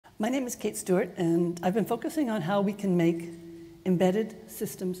My name is Kate Stewart, and I've been focusing on how we can make embedded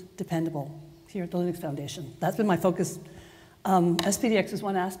systems dependable here at the Linux Foundation. That's been my focus. SPDX is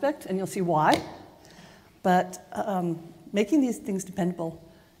one aspect, and you'll see why. But making these things dependable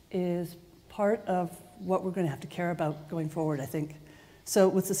is part of what we're going to have to care about going forward, I think. So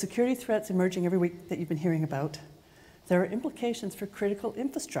with the security threats emerging every week that you've been hearing about, there are implications for critical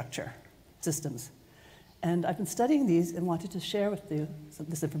infrastructure systems. And I've been studying these and wanted to share with you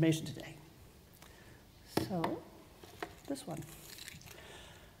this information today. So, this one.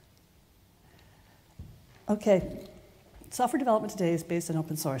 Okay, software development today is based on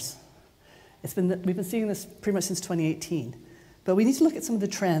open source. We've been seeing this pretty much since 2018. But we need to look at some of the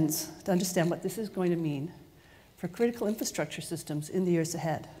trends to understand what this is going to mean for critical infrastructure systems in the years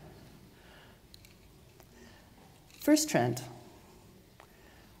ahead. First trend.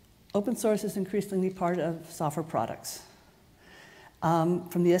 Open source is increasingly part of software products.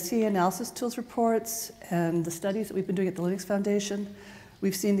 From the SCA analysis tools reports and the studies that we've been doing at the Linux Foundation,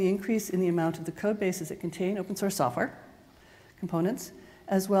 we've seen the increase in the amount of the code bases that contain open source software components,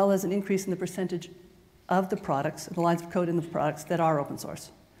 as well as an increase in the percentage of the products, the lines of code in the products that are open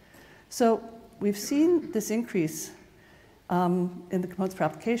source. So we've seen this increase in the components per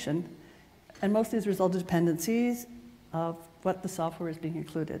application, and mostly as a result of dependencies of what the software is being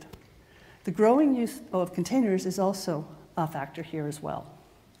included. The growing use of containers is also a factor here as well.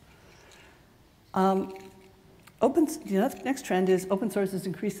 The next trend is open source is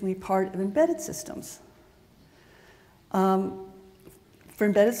increasingly part of embedded systems. For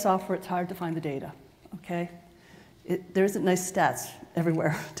embedded software, it's hard to find the data, okay? There isn't nice stats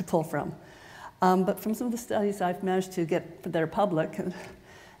everywhere to pull from. But from some of the studies I've managed to get that are public, about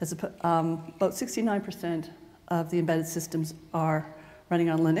 69% of the embedded systems are running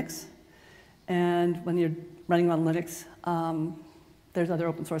on Linux. And when you're running on Linux, there's other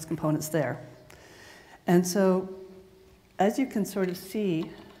open source components there. And so, as you can sort of see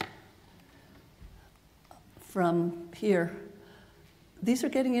from here, these are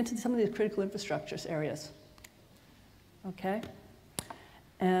getting into some of these critical infrastructures areas, okay?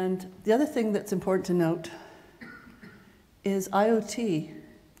 And the other thing that's important to note is IoT,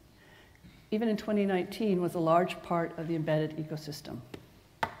 even in 2019, was a large part of the embedded ecosystem.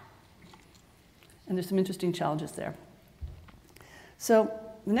 And there's some interesting challenges there. So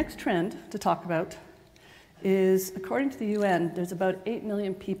the next trend to talk about is, according to the UN, there's about 8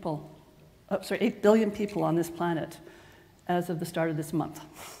 billion people on this planet as of the start of this month.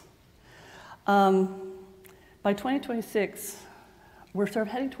 By 2026, we're sort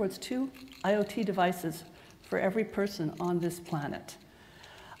of heading towards 2 IoT devices for every person on this planet.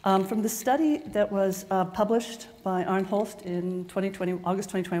 From the study that was published by Arne Holst in August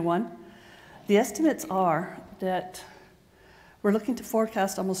 2021, the estimates are that we're looking to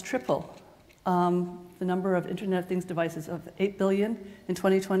forecast almost triple the number of Internet of Things devices of 8 billion in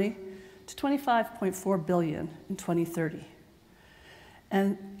 2020 to 25.4 billion in 2030.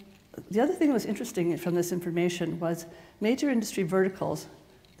 And the other thing that was interesting from this information was major industry verticals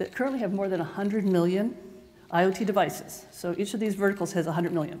that currently have more than 100 million IoT devices. So each of these verticals has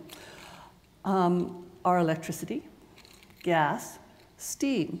 100 million. Are electricity, gas,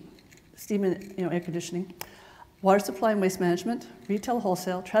 steam and air conditioning, water supply and waste management, retail,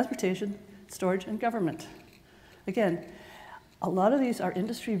 wholesale, transportation, storage, and government. Again, a lot of these are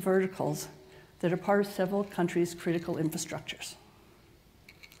industry verticals that are part of several countries' critical infrastructures.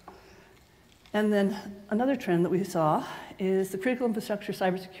 And then another trend that we saw is the critical infrastructure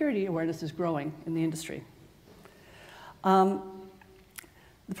cybersecurity awareness is growing in the industry. The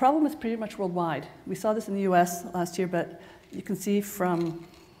problem is pretty much worldwide. We saw this in the US last year, but you can see from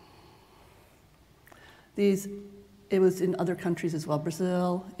these, it was in other countries as well,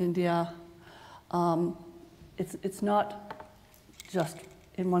 Brazil, India. It's not just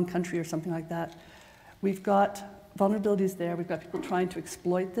in one country or something like that. We've got vulnerabilities there. We've got people trying to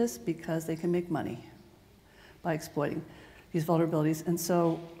exploit this because they can make money by exploiting these vulnerabilities. And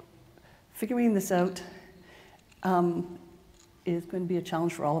so figuring this out is going to be a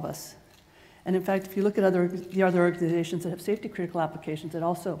challenge for all of us. And in fact, if you look at the other organizations that have safety critical applications that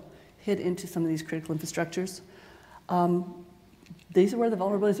also hit into some of these critical infrastructures, these are where the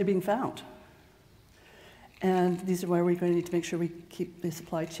vulnerabilities are being found. And these are where we're going to need to make sure we keep the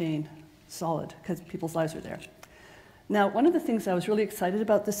supply chain solid, because people's lives are there. Now, one of the things I was really excited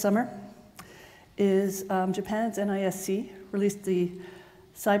about this summer is Japan's NISC released the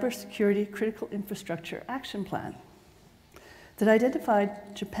Cybersecurity Critical Infrastructure Action Plan that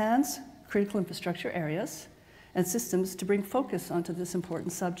identified Japan's critical infrastructure areas and systems to bring focus onto this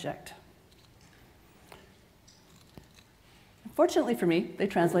important subject. Fortunately for me, they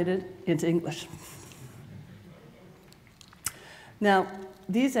translated into English. Now,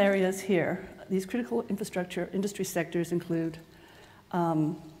 these areas here, these critical infrastructure industry sectors include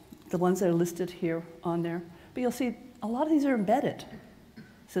the ones that are listed here on there. But you'll see a lot of these are embedded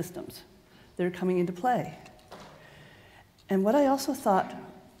systems that are coming into play. And what I also thought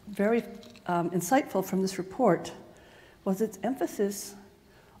very insightful from this report was its emphasis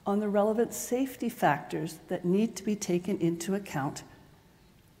on the relevant safety factors that need to be taken into account,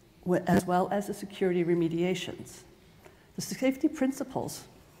 as well as the security remediations. The safety principles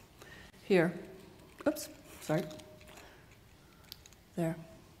here, oops, sorry, there.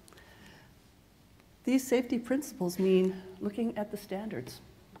 These safety principles mean looking at the standards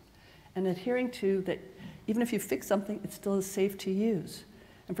and adhering to that. Even if you fix something, it still is safe to use.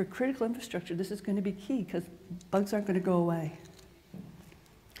 And for critical infrastructure, this is going to be key because bugs aren't going to go away.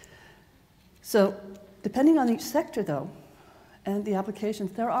 So depending on each sector, though, and the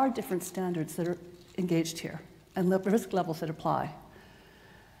applications, there are different standards that are engaged here and the risk levels that apply.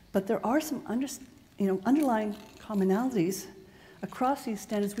 But there are some underlying commonalities across these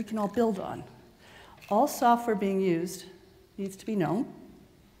standards we can all build on. All software being used needs to be known,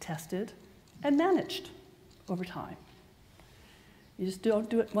 tested, and managed over time. You just don't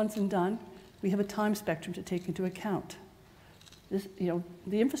do it once and done. We have a time spectrum to take into account. This,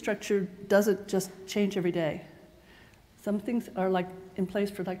 the infrastructure doesn't just change every day. Some things are in place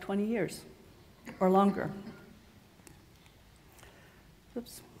for 20 years or longer.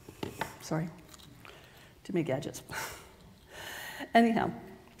 Oops, sorry, too many gadgets. Anyhow,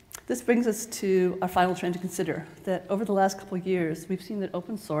 this brings us to our final trend to consider, that over the last couple of years, we've seen that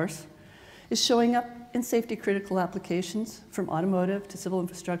open source is showing up in safety critical applications from automotive to civil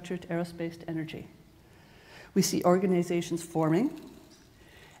infrastructure to aerospace to energy. We see organizations forming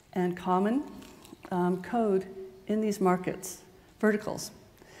and common code in these markets, verticals.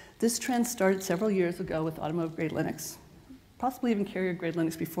 This trend started several years ago with automotive grade Linux, possibly even carrier grade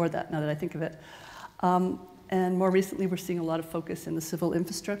Linux before that, now that I think of it. And more recently, we're seeing a lot of focus in the civil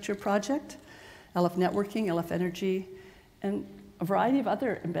infrastructure project, LF networking, LF energy, and a variety of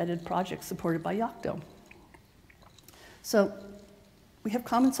other embedded projects supported by Yocto. So we have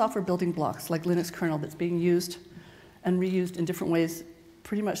common software building blocks like Linux kernel that's being used and reused in different ways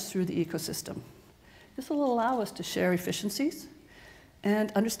pretty much through the ecosystem. This will allow us to share efficiencies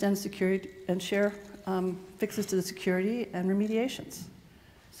and understand security and share fixes to the security and remediations.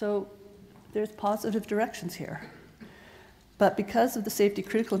 So there's positive directions here. But because of the safety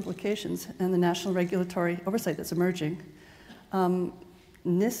critical implications and the national regulatory oversight that's emerging,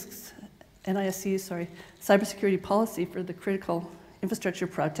 NIST's cybersecurity policy for the critical infrastructure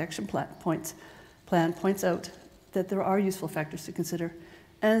protection plan points out that there are useful factors to consider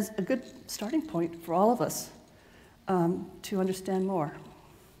as a good starting point for all of us to understand more.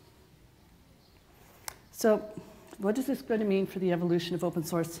 So what is this going to mean for the evolution of open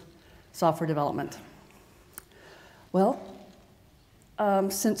source software development? Well,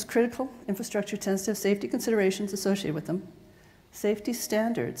 since critical infrastructure tends to have safety considerations associated with them, safety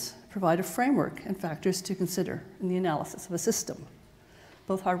standards provide a framework and factors to consider in the analysis of a system,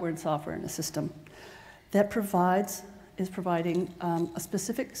 both hardware and software in a system, that is providing a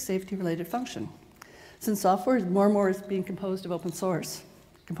specific safety-related function. Since software more and more is being composed of open source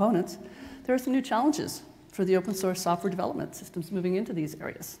components, there are some new challenges for the open source software development systems moving into these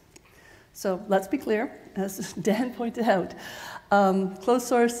areas. So let's be clear, as Dan pointed out, closed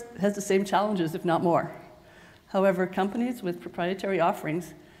source has the same challenges, if not more. However, companies with proprietary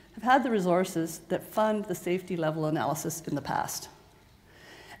offerings have had the resources that fund the safety level analysis in the past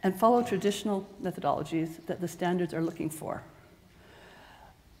and follow traditional methodologies that the standards are looking for.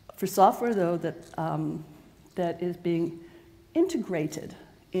 For software, though, that is being integrated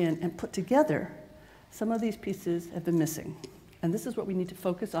in and put together, some of these pieces have been missing. And this is what we need to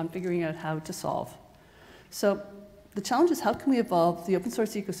focus on figuring out how to solve. So the challenge is, how can we evolve the open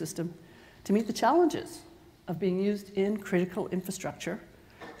source ecosystem to meet the challenges of being used in critical infrastructure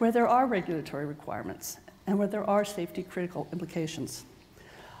where there are regulatory requirements and where there are safety critical implications.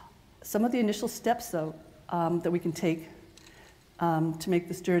 Some of the initial steps, though, that we can take to make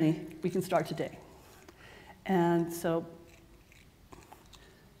this journey, we can start today. And so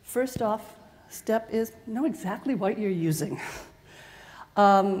first off, step is know exactly what you're using.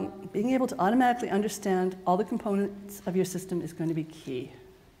 Being able to automatically understand all the components of your system is going to be key.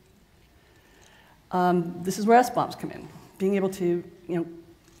 This is where SBOMs come in. Being able to,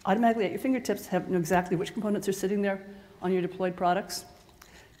 automatically at your fingertips know exactly which components are sitting there on your deployed products.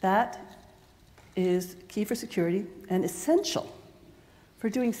 That is key for security and essential for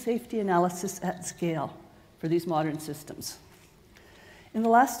doing safety analysis at scale for these modern systems. In the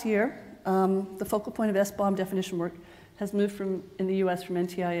last year, the focal point of SBOM definition work has moved in the US from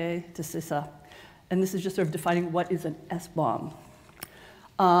NTIA to CISA. And this is just sort of defining what is an SBOM.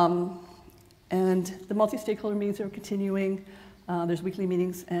 And the multi-stakeholder meetings are continuing. There's weekly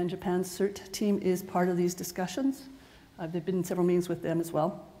meetings, and Japan's CERT team is part of these discussions. They've been in several meetings with them as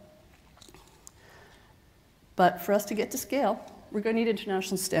well. But for us to get to scale, we're going to need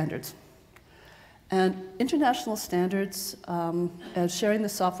international standards. And international standards, as sharing the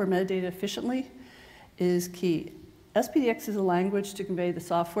software metadata efficiently, is key. SPDX is a language to convey the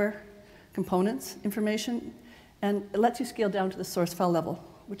software components information, and it lets you scale down to the source file level,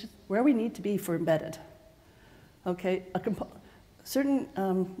 which is where we need to be for embedded. Okay,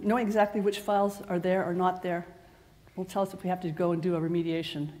 knowing exactly which files are there or not there will tell us if we have to go and do a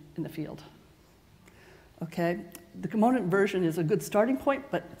remediation in the field. Okay, the component version is a good starting point,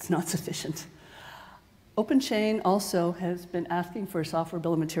 but it's not sufficient. OpenChain also has been asking for a software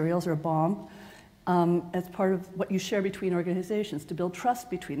bill of materials, or a BOM, as part of what you share between organizations to build trust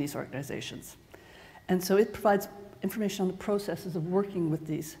between these organizations. And so it provides information on the processes of working with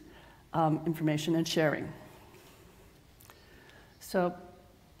these information and sharing. So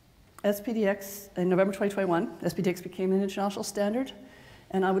SPDX, in November 2021, SPDX became an international standard,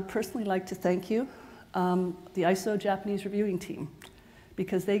 and I would personally like to thank you, the ISO Japanese reviewing team,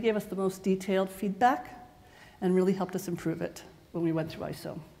 because they gave us the most detailed feedback and really helped us improve it when we went through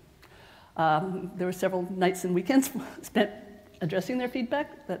ISO. There were several nights and weekends spent addressing their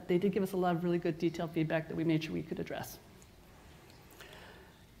feedback, but they did give us a lot of really good detailed feedback that we made sure we could address.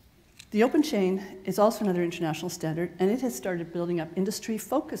 The OpenChain is also another international standard, and it has started building up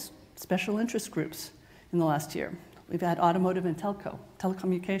industry-focused special interest groups in the last year. We've had automotive and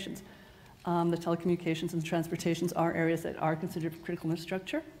telecommunications. The telecommunications and transportations are areas that are considered critical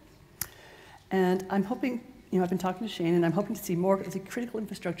infrastructure. And I'm hoping, I've been talking to Shane, and I'm hoping to see more of the critical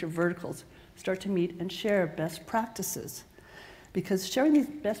infrastructure verticals start to meet and share best practices. Because sharing these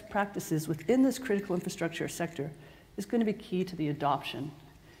best practices within this critical infrastructure sector is going to be key to the adoption,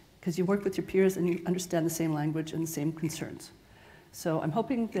 because you work with your peers and you understand the same language and the same concerns. So I'm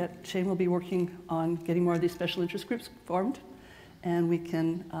hoping that Shane will be working on getting more of these special interest groups formed, and we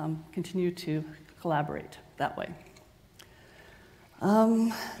can continue to collaborate that way.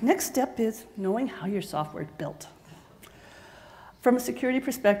 Next step is knowing how your software is built. From a security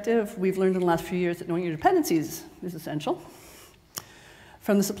perspective, we've learned in the last few years that knowing your dependencies is essential.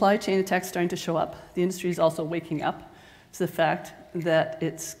 From the supply chain attacks starting to show up, the industry is also waking up to the fact that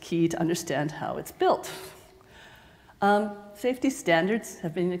it's key to understand how it's built. Safety standards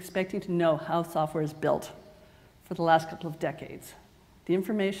have been expecting to know how software is built for the last couple of decades. The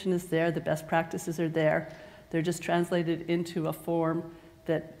information is there, the best practices are there. They're just translated into a form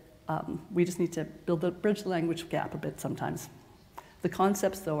that we just need to bridge the language gap a bit sometimes. The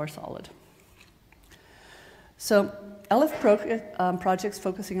concepts, though, are solid. So LF projects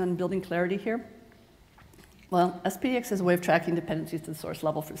focusing on building clarity here. Well, SPDX has a way of tracking dependencies to the source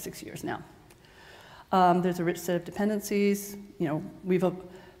level for 6 years now. There's a rich set of dependencies,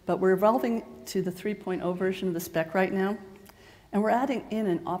 but we're evolving to the 3.0 version of the spec right now, and we're adding in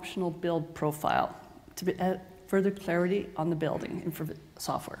an optional build profile to add further clarity on the building and for the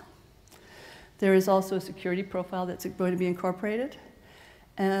software. There is also a security profile that's going to be incorporated,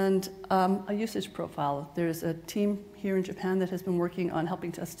 and a usage profile. There's a team here in Japan that has been working on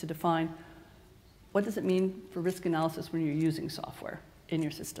helping us to define what does it mean for risk analysis when you're using software in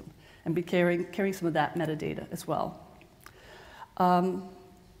your system, and be carrying some of that metadata as well.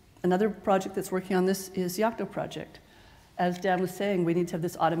 Another project that's working on this is the Yocto project. As Dan was saying, we need to have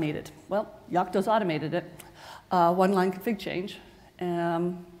this automated. Well, Yocto's automated it. One-line config change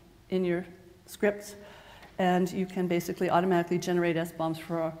in your scripts, and you can basically automatically generate SBOMs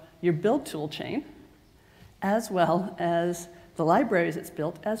for your build tool chain, as well as the libraries it's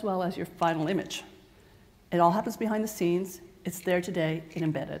built, as well as your final image. It all happens behind the scenes. It's there today in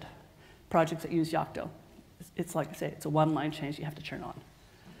embedded projects that use Yocto. It's like I say, it's a one-line change you have to turn on.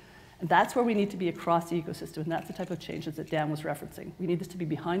 And that's where we need to be across the ecosystem, and that's the type of changes that Dan was referencing. We need this to be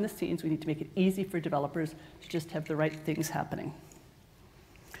behind the scenes. We need to make it easy for developers to just have the right things happening.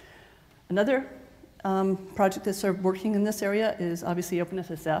 Another project that's sort of working in this area is obviously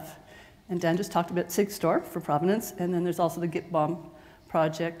OpenSSF, and Dan just talked about SigStore for provenance, and then there's also the GitBOM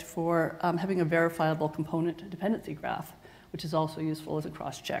project for having a verifiable component dependency graph, which is also useful as a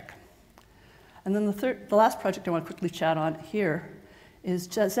cross-check. And then the last project I want to quickly chat on here is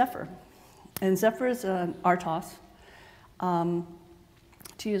Zephyr. And Zephyr is an RTOS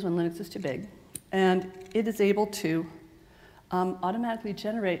to use when Linux is too big. And it is able to automatically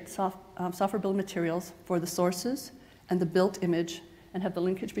generate software bill of materials for the sources and the built image and have the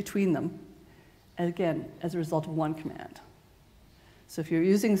linkage between them, and again, as a result of one command. So if you're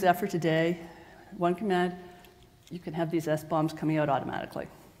using Zephyr today, one command, you can have these SBOMs coming out automatically.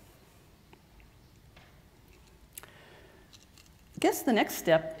 I guess the next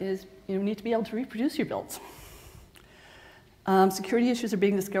step is you need to be able to reproduce your builds. Security issues are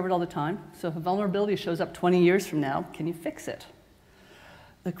being discovered all the time, so if a vulnerability shows up 20 years from now, can you fix it?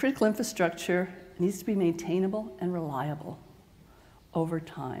 The critical infrastructure needs to be maintainable and reliable over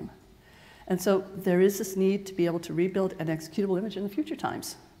time. And so there is this need to be able to rebuild an executable image in the future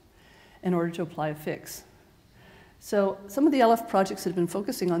times in order to apply a fix. So some of the LF projects that have been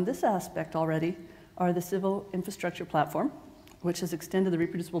focusing on this aspect already are the Civil Infrastructure Platform, which has extended the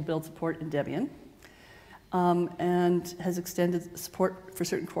reproducible build support in Debian, and has extended support for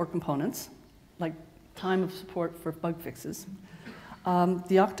certain core components, like time of support for bug fixes.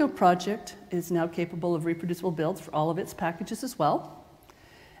 The Octo project is now capable of reproducible builds for all of its packages as well.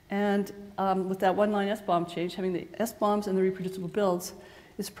 And with that one-line SBOM change, having the SBOMs and the reproducible builds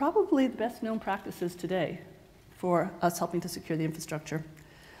is probably the best known practices today for us helping to secure the infrastructure.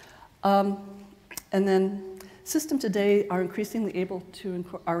 And then systems today are increasingly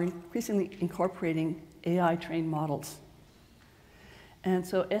incorporating AI-trained models. And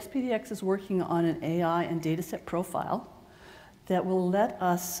so SPDX is working on an AI and dataset profile that will let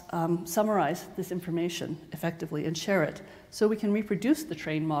us summarize this information effectively and share it so we can reproduce the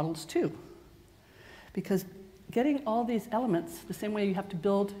trained models too. Because getting all these elements, the same way you have to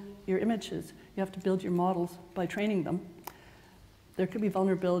build your images, you have to build your models by training them. There could be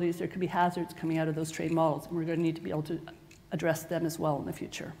vulnerabilities, there could be hazards coming out of those trained models, and we're going to need to be able to address them as well in the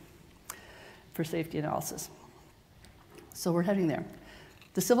future for safety analysis. So we're heading there.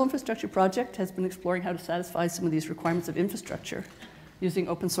 The Civil Infrastructure Project has been exploring how to satisfy some of these requirements of infrastructure using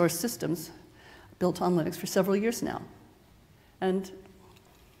open source systems built on Linux for several years now. And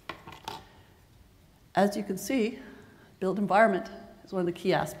as you can see, build environment is one of the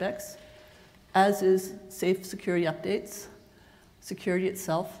key aspects, as is safe security updates, security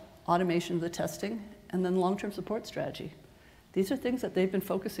itself, automation of the testing, and then long-term support strategy. These are things that they've been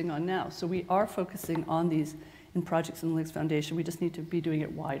focusing on now. So we are focusing on these in projects in the Linux Foundation. We just need to be doing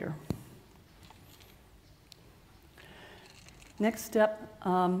it wider. Next step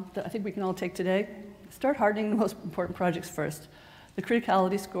that I think we can all take today, start hardening the most important projects first. The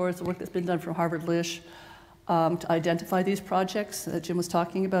criticality scores, the work that's been done from Harvard Lish to identify these projects that Jim was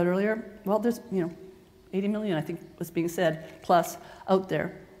talking about earlier. Well, there's 80 million, I think was being said, plus out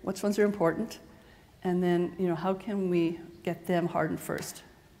there. Which ones are important? And then how can we get them hardened first?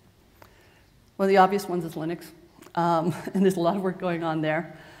 One of the obvious ones is Linux. And there's a lot of work going on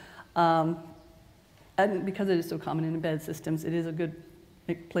there. And because it is so common in embedded systems, it is a good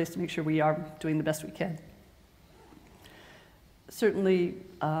place to make sure we are doing the best we can. Certainly,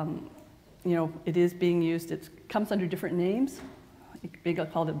 it is being used. It comes under different names. It may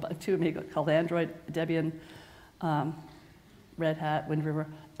get called Ubuntu, it may get called Android, Debian, Red Hat, Wind River.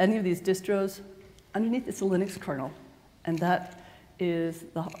 Any of these distros, underneath it's a Linux kernel. And that is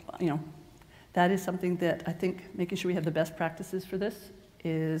that is something that I think making sure we have the best practices for this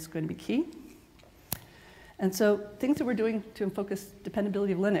is going to be key. And so things that we're doing to focus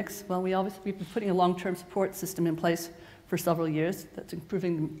dependability of Linux, well, we've been putting a long-term support system in place for several years that's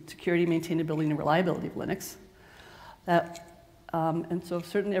improving the security, maintainability, and reliability of Linux. And so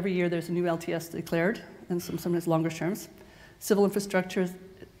certainly every year there's a new LTS declared, and sometimes longer terms. Civil Infrastructure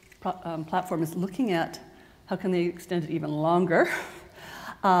Platform is looking at how can they extend it even longer.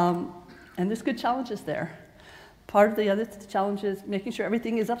 And there's good challenges there. Part of the other challenge is making sure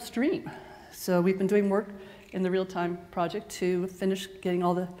everything is upstream. So we've been doing work in the real-time project to finish getting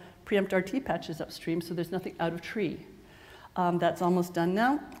all the preempt RT patches upstream so there's nothing out of tree. That's almost done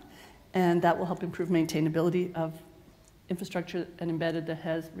now, and that will help improve maintainability of infrastructure and embedded that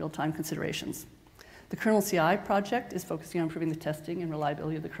has real-time considerations. The kernel CI project is focusing on improving the testing and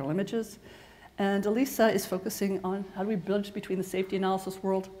reliability of the kernel images, and ELISA is focusing on how do we bridge between the safety analysis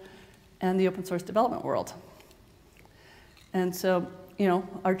world and the open source development world. And so,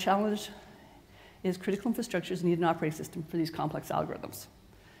 our challenge is critical infrastructures need an operating system for these complex algorithms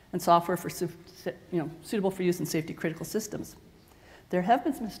and software for suitable for use in safety critical systems. There have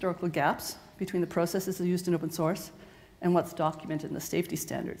been some historical gaps between the processes used in open source and what's documented in the safety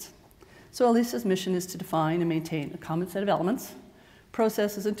standards. So ELISA's mission is to define and maintain a common set of elements,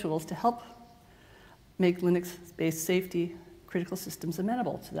 processes, and tools to help make Linux-based safety critical systems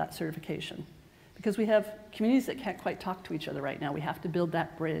amenable to that certification. Because we have communities that can't quite talk to each other right now. We have to build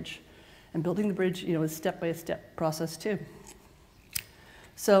that bridge. And building the bridge, is a step-by-step process too.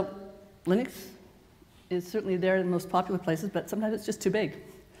 So Linux is certainly there in the most popular places, but sometimes it's just too big.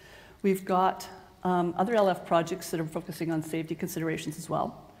 We've got other LF projects that are focusing on safety considerations as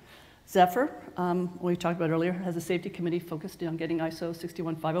well. Zephyr, we talked about earlier, has a safety committee focused on getting ISO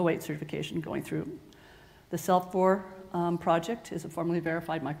 61508 certification going through. The Self4 project is a formally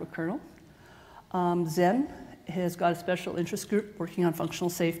verified microkernel. Zen has got a special interest group working on functional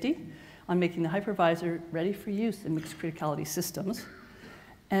safety, on making the hypervisor ready for use in mixed criticality systems.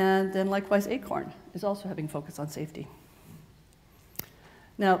 And then likewise, Acorn is also having focus on safety.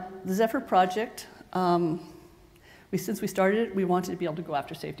 Now, the Zephyr project, since we started it, we wanted to be able to go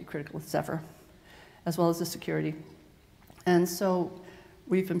after safety critical with Zephyr, as well as the security. And so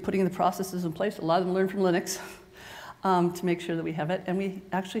we've been putting the processes in place, a lot of them learned from Linux, to make sure that we have it. And we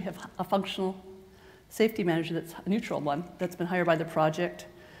actually have a functional safety manager that's a neutral one that's been hired by the project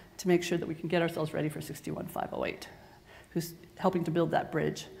to make sure that we can get ourselves ready for 61508, who's helping to build that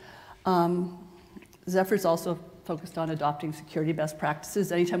bridge. Zephyr's also focused on adopting security best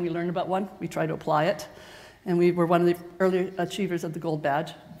practices. Anytime we learn about one, we try to apply it. And we were one of the early achievers of the gold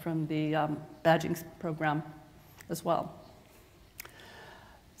badge from the badging program as well.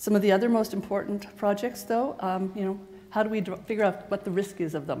 Some of the other most important projects, though, how do we figure out what the risk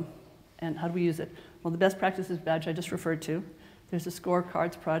is of them and how do we use it? Well, the best practices badge I just referred to. There's a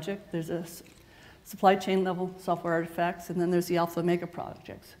scorecards project. There's a supply chain level software artifacts, and then there's the Alpha Omega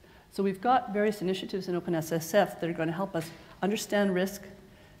projects. So we've got various initiatives in OpenSSF that are going to help us understand risk,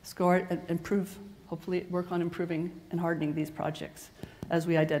 score it, and improve, hopefully work on improving and hardening these projects as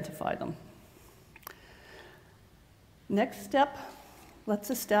we identify them. Next step, let's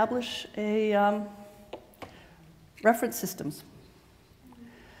establish a reference systems.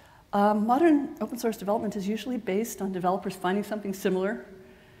 Modern open source development is usually based on developers finding something similar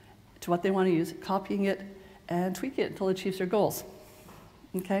to what they want to use, copying it, and tweaking it until it achieves their goals.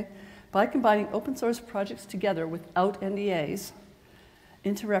 Okay? By combining open source projects together without NDAs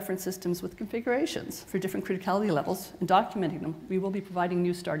into reference systems with configurations for different criticality levels and documenting them, we will be providing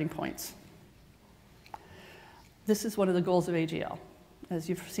new starting points. This is one of the goals of AGL. As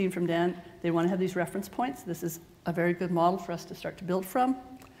you've seen from Dan, they want to have these reference points. This is a very good model for us to start to build from.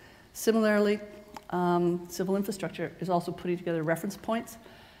 Similarly, civil infrastructure is also putting together reference points.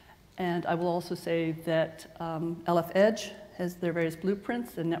 And I will also say that LF Edge has their various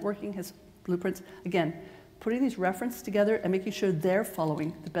blueprints, and networking has blueprints. Again, putting these references together and making sure they're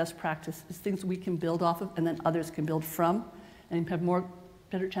following the best practice is things we can build off of and then others can build from and have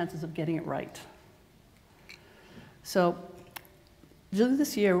better chances of getting it right. So, earlier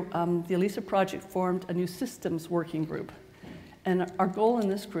this year, the ELISA project formed a new systems working group. And our goal in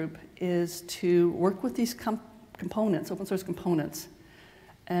this group is to work with these components, open source components,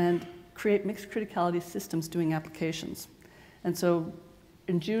 and create mixed criticality systems doing applications. And so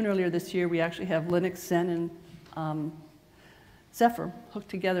in June earlier this year, we actually have Linux, Zen, and Zephyr hooked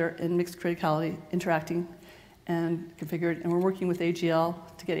together in mixed criticality, interacting and configured. And we're working with AGL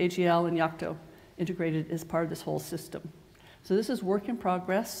to get AGL and Yocto integrated as part of this whole system. So this is work in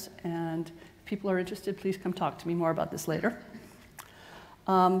progress, and if people are interested, please come talk to me more about this later.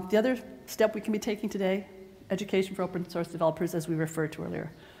 The other step we can be taking today, education for open source developers, as we referred to earlier.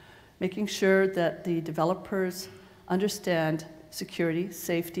 Making sure that the developers understand security,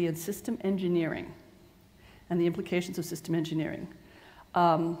 safety, and system engineering, and the implications of system engineering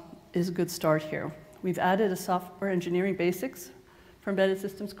is a good start here. We've added a software engineering basics for embedded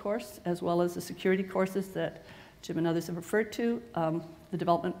systems course, as well as the security courses that Jim and others have referred to,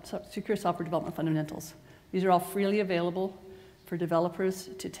 the secure software development fundamentals. These are all freely available for developers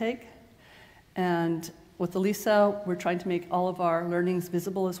to take. And with ELISA, we're trying to make all of our learnings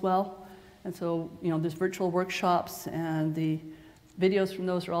visible as well. And so, there's virtual workshops, and the videos from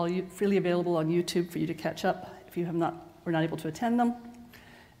those are all freely available on YouTube for you to catch up if you were not able to attend them.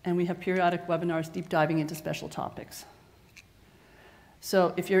 And we have periodic webinars deep diving into special topics.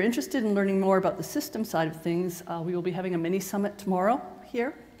 So if you're interested in learning more about the system side of things, we will be having a mini summit tomorrow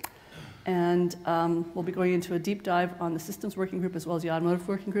here. And we'll be going into a deep dive on the systems working group as well as the automotive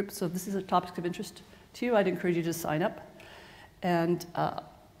working group. So if this is a topic of interest to you, I'd encourage you to sign up. And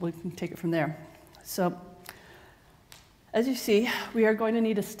we can take it from there. So as you see, we are going to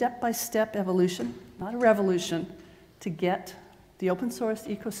need a step-by-step evolution, not a revolution, to get the open source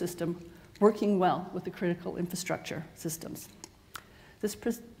ecosystem working well with the critical infrastructure systems. This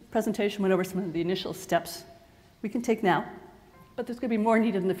presentation went over some of the initial steps we can take now, but there's going to be more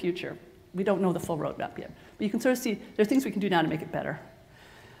needed in the future. We don't know the full roadmap yet, but you can sort of see there are things we can do now to make it better.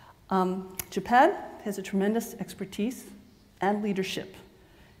 Japan has a tremendous expertise and leadership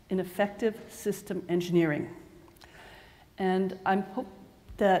in effective system engineering. And I hope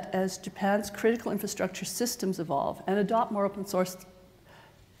that as Japan's critical infrastructure systems evolve and adopt more open source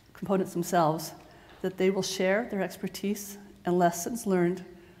components themselves, that they will share their expertise and lessons learned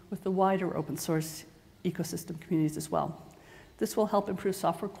with the wider open source ecosystem communities as well. This will help improve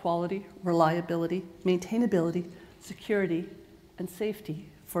software quality, reliability, maintainability, security, and safety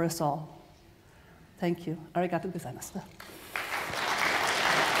for us all. Thank you. Arigatou gozaimashita.